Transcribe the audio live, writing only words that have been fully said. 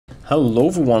Hello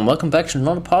everyone, welcome back to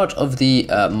another part of the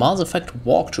Mass Effect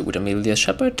walkthrough with Amelia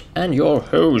Shepard and your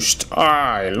host,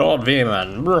 I, Lord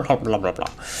Veman, blah blah blah blah.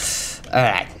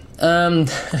 Alright,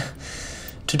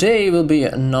 today will be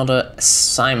another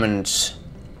assignment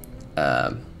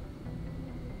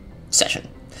session,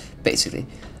 basically.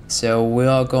 So we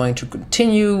are going to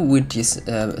continue with these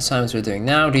assignments we're doing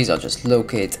now. These are just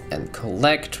locate and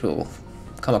collect. We'll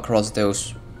come across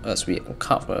those as we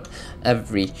uncover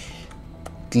every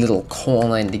little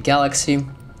corner in the galaxy,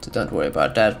 so don't worry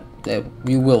about that.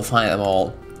 You will find them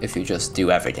all if you just do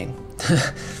everything.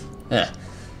 Yeah,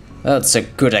 that's a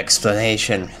good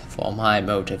explanation for my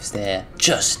motives there.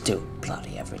 Just do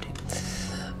bloody everything.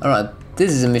 Alright,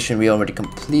 this is a mission we already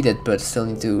completed, but still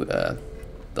need to,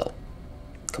 well,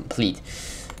 complete.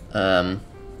 This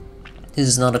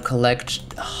is not a collect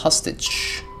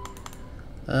hostage.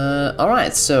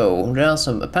 Alright, so there are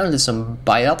apparently some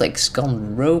biotics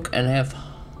gone rogue and have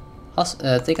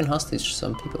taken hostage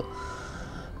some people.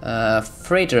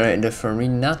 Freighter in the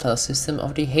Farinata system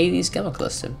of the Hades Gamma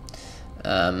Cluster.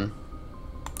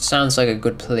 Sounds like a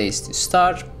good place to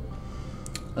start.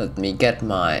 Let me get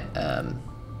my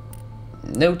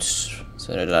notes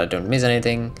so that I don't miss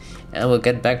anything, and we'll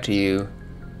get back to you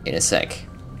in a sec.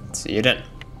 See you then.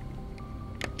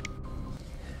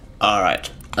 Alright,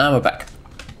 and we're back.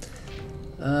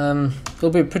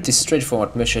 It'll be a pretty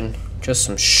straightforward mission. Just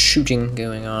some shooting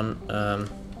going on,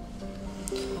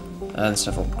 and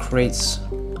several crates,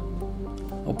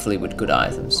 hopefully with good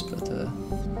items, but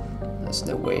there's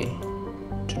no way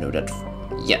to know that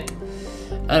yet.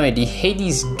 Anyway, the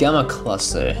Hades Gamma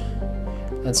Cluster,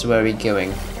 that's where we're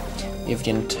going. We have the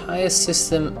entire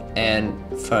system and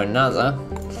Farinata.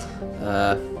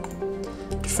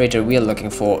 The freighter we are looking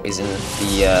for is in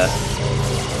the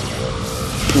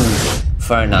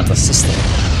Farinata system.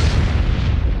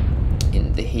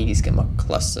 The Hades Gamma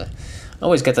Cluster. I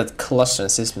always get that cluster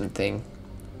and system thing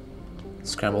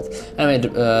scrambled. Anyway,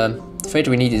 the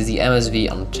freighter we need is the MSV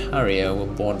Ontario. We'll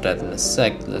board that in a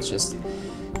sec. Let's just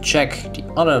check the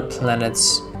other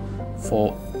planets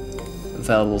for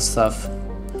available stuff.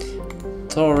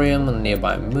 Thorium, a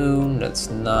nearby moon. That's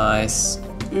nice.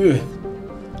 Ugh.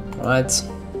 Right.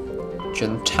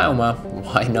 Gentauma.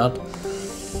 Why not?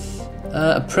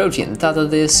 A protein data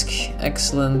disk.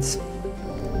 Excellent.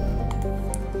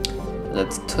 At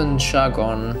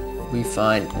Tunshagon, we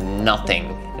find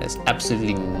nothing. There's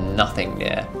absolutely nothing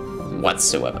there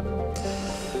whatsoever.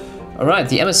 Alright,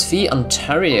 the MSV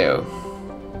Ontario.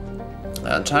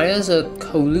 Ontario is a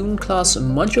Kowloon-class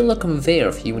modular conveyor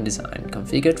of human design,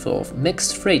 configured for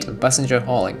mixed freight and passenger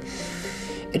hauling.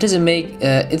 It is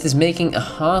making a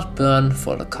hard burn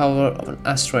for the cover of an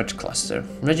asteroid cluster.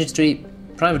 Registry,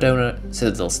 private owner,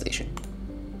 Citadel Station.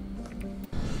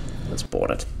 Let's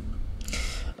board it.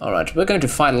 Alright, we're going to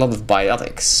fight a lot of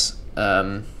biotics.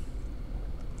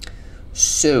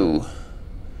 So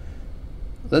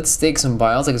let's take some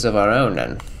biotics of our own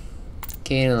then.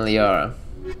 Kane and Liara.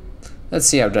 Let's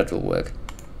see how that will work.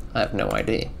 I have no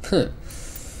idea.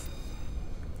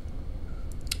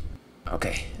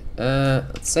 Okay,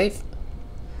 let's save.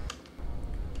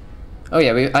 Oh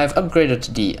yeah, I've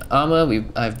upgraded the armor.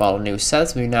 I've bought a new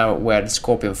set. We now wear the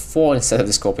Scorpion 4 instead of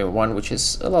the Scorpion 1, which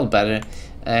is a lot better.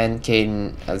 And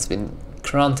Caden has been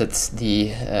granted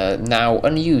the now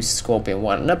unused Scorpion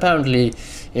 1. And apparently,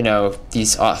 you know,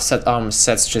 these armor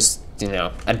sets just, you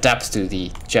know, adapt to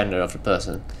the gender of the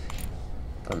person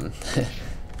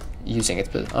using it.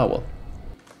 But oh well.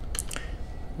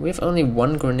 We have only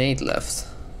one grenade left.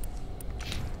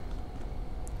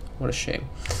 What a shame.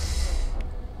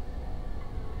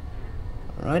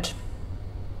 Alright.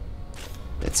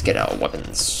 Let's get our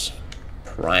weapons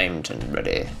primed and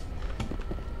ready.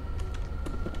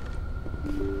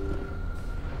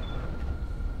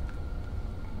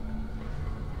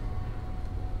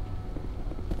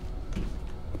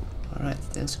 Alright,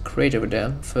 there's a crate over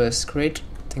there. First crate.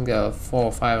 I think there are 4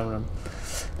 or 5 of them.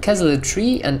 Casualty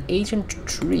tree and agent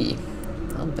tree.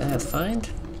 Not bad find.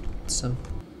 Some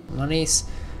monies.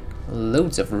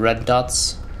 Loads of red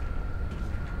dots.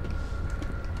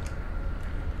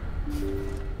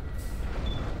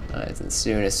 Alright, as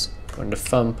soon as when the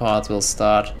fun part will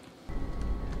start.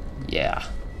 Yeah.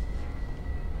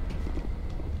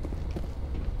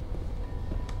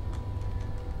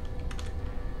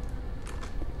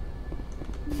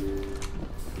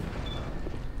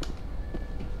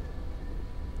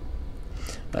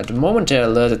 At the moment they're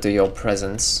alerted to your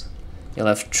presence, you'll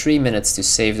have 3 minutes to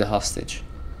save the hostage.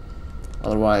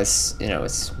 Otherwise, you know,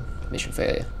 it's mission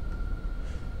failure.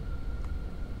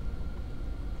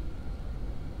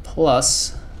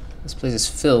 Plus, this place is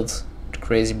filled with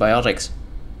crazy biotics.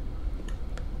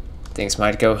 things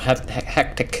might go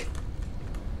hectic.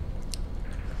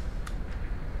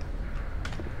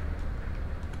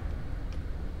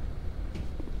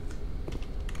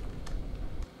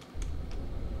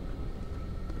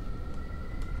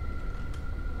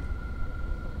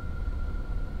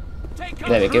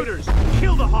 There we go.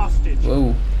 Kill the hostage.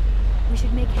 Whoa. We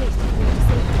should make haste if we have to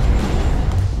save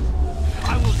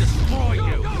the I will destroy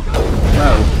you.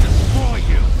 Whoa. Destroy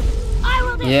you. I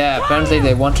will destroy Yeah, apparently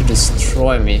they want to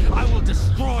destroy me. I will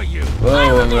destroy you.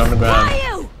 Whoa, and we're on the ground.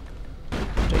 you!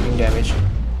 Taking damage.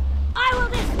 I will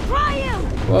destroy you!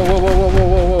 Whoa, whoa, whoa, whoa, whoa,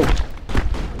 whoa, whoa.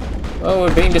 Oh,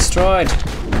 we're being destroyed.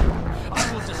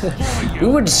 I will destroy We you.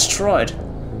 were destroyed.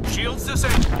 Shields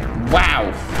disabled.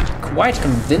 Wow. Quite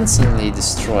convincingly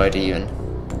destroyed even.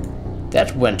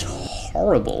 That went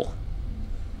horrible.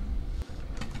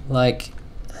 Like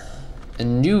a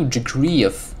new degree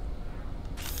of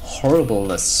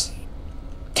horribleness.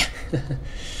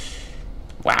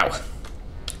 Wow.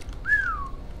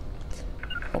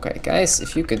 Okay, guys,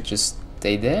 if you could just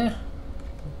stay there.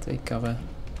 Take cover.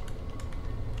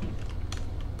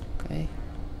 Okay.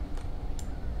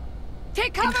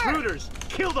 Take cover! Intruders,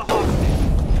 kill the hostage.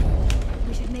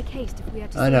 We should make haste if we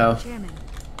have to I save know. the chairman.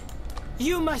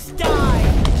 You must die!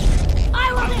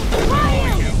 I will destroy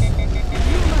you!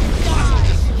 You must die!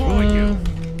 Destroy you.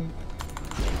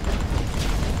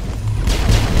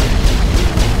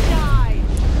 Die!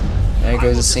 There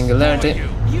goes a singularity.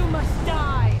 You must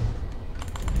die!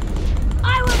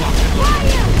 I will destroy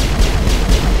you!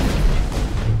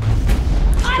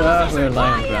 I will We're destroy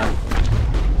lying you! ground.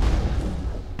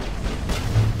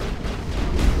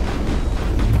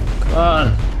 Come on.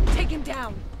 Take him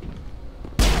down!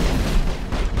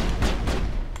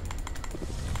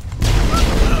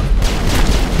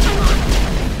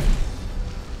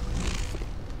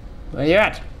 Where you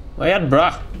at? Where you at,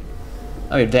 bruh?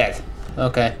 Oh, you're dead.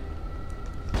 Okay.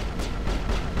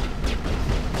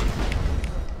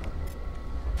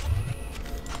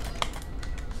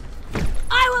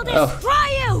 I will destroy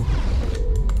you!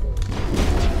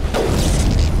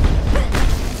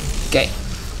 Okay.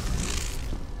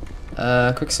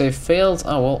 Quick save failed.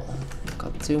 Oh well.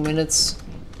 Got 2 minutes.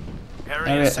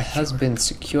 Area has been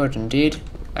secured indeed.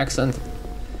 Excellent.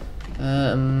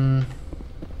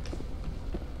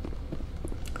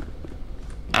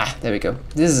 There we go.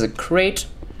 This is a crate.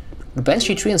 The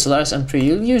Banshee tree and Solaris M3.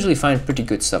 You'll usually find pretty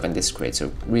good stuff in this crate,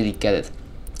 so really get it.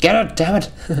 Get it, damn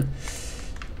it!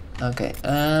 Okay,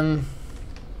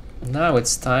 now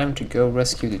it's time to go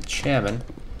rescue the chairman.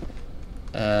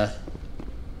 Who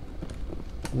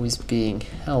is being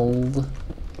held.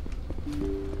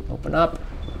 Open up.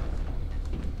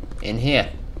 In here.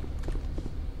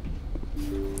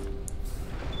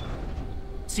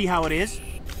 See how it is?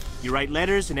 You write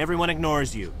letters and everyone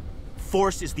ignores you.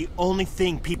 Force is the only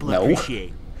thing people No.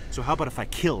 appreciate. So how about if I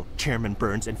kill Chairman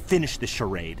Burns and finish this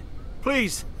charade?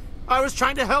 Please, I was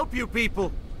trying to help you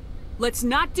people. Let's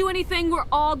not do anything we're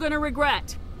all gonna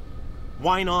regret.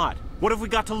 Why not? What have we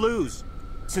got to lose?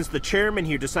 Since the chairman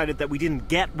here decided that we didn't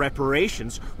get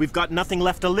reparations, we've got nothing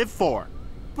left to live for.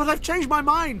 But I've changed my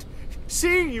mind.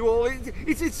 Seeing you all,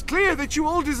 it's clear that you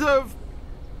all deserve...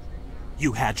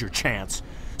 You had your chance.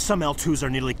 Some L2s are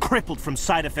nearly crippled from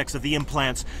side effects of the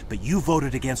implants, but you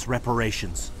voted against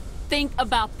reparations. Think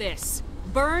about this.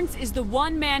 Burns is the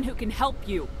one man who can help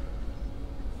you.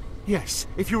 Yes,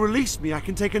 if you release me, I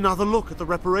can take another look at the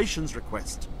reparations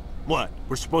request. What,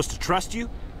 we're supposed to trust you?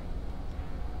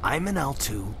 I'm an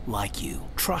L2, like you.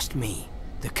 Trust me.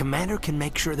 The commander can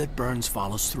make sure that Burns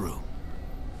follows through.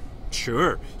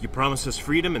 Sure, you promise us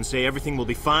freedom and say everything will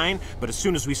be fine, but as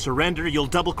soon as we surrender, you'll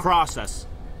double-cross us.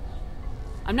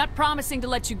 I'm not promising to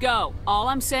let you go. All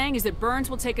I'm saying is that Burns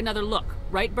will take another look.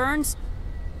 Right, Burns?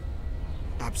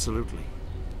 Absolutely.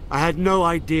 I had no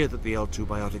idea that the L2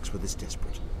 biotics were this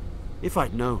desperate. If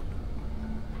I'd known,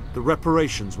 the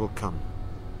reparations will come.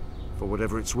 For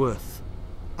whatever it's worth,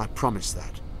 I promise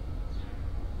that.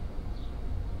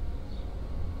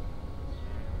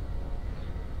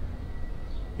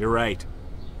 You're right.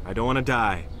 I don't want to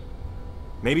die.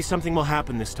 Maybe something will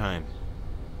happen this time.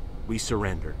 We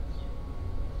surrender.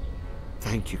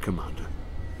 Thank you, Commander.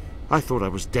 I thought I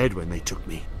was dead when they took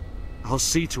me. I'll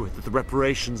see to it that the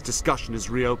reparations discussion is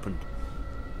reopened.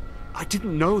 I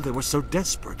didn't know they were so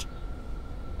desperate.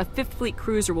 A 5th Fleet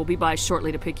cruiser will be by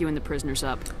shortly to pick you and the prisoners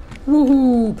up.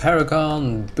 Woohoo!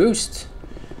 Paragon boost.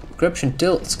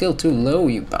 Encryption skill too low,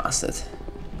 you bastard.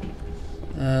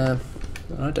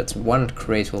 Alright, that's one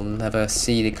crate we'll never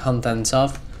see the contents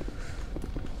of.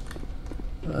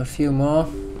 A few more.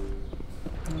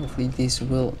 Hopefully these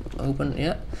will open,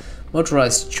 yeah.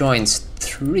 Motorized joints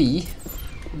 3.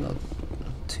 Well,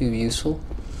 too useful.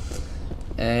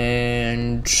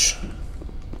 And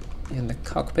in the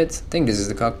cockpit, I think this is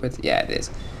the cockpit. Yeah, it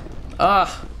is.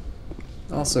 Ah,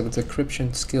 also the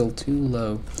decryption skill too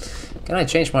low. Can I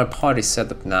change my party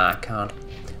setup? Nah, I can't.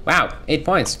 Wow, 8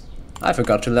 points. I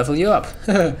forgot to level you up.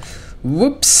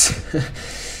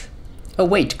 Whoops. Oh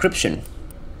wait, decryption.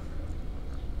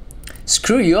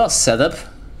 Screw your setup.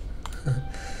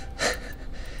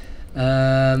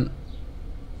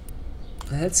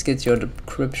 Let's get your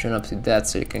decryption up to that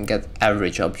so you can get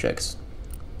average objects.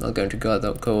 Not going to go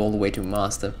all the way to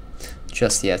master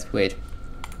just yet. Wait,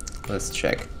 let's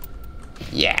check.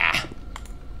 Yeah,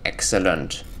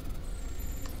 excellent.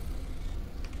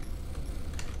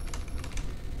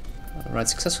 Alright,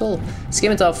 successful.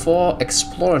 Scimitar 4,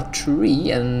 Explorer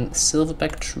 3 and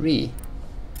Silverback 3.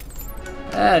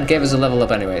 It gave us a level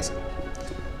up anyways.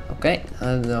 Okay,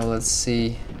 and now let's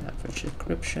see. Average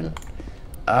decryption.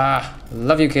 Ah,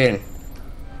 love you, Kane.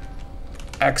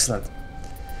 Excellent.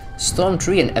 Storm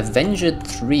 3 and Avenger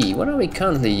 3. What are we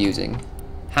currently using?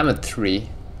 Hammer 3.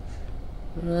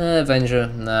 Avenger,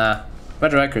 nah.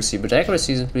 Better accuracy, but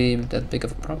accuracy isn't really that big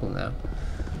of a problem now.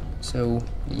 So,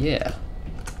 yeah.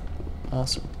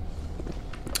 Awesome.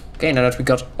 Okay, now that we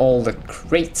got all the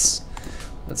crates,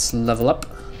 let's level up.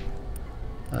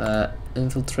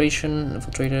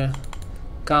 Infiltrator.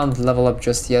 Can't level up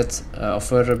just yet or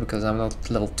further because I'm not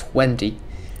level 20.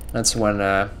 That's when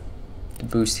the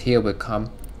boost here will come.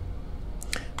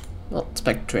 Well,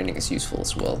 spec training is useful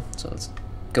as well, so let's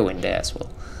go in there as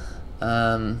well.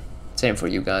 Same for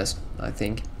you guys, I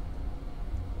think.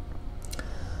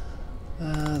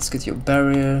 Let's get your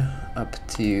barrier up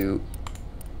to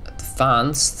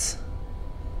advanced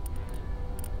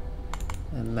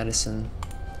and medicine.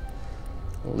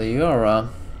 Leora.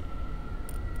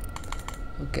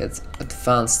 We'll get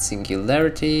advanced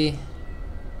singularity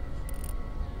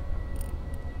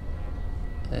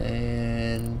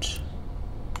and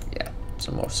yeah,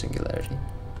 some more singularity.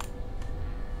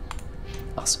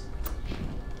 Awesome.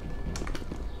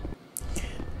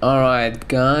 Alright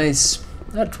guys,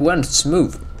 that went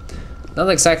smooth. Not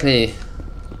exactly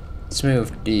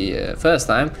smooth the first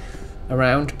time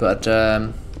around, but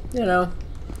you know,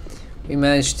 we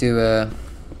managed to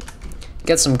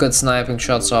get some good sniping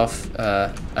shots off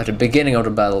at the beginning of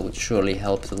the battle, which surely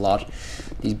helped a lot.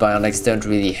 These bionics don't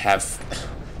really have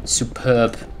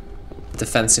superb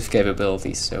defensive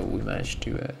capabilities, so we managed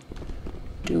to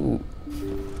do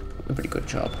a pretty good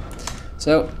job.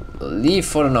 So, leave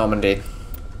for the Normandy.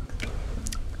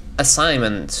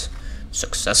 Assignment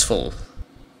successful.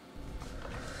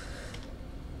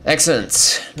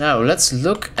 Excellent. Now let's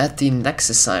look at the next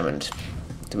assignment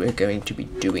that we're going to be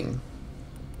doing.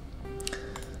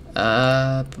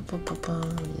 Yeah,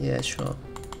 sure.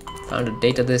 Found a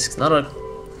data disk. Not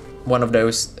one of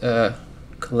those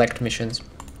collect missions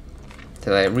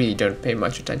that I really don't pay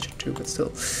much attention to, but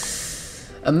still.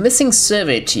 A missing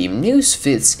survey team. News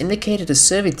feeds indicated a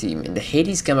survey team in the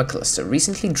Hades Gamma Cluster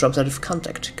recently dropped out of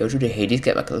contact. Go to the Hades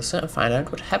Gamma Cluster and find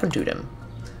out what happened to them.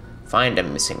 Find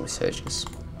them missing researchers.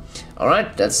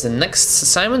 Alright, that's the next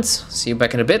assignment. See you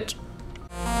back in a bit.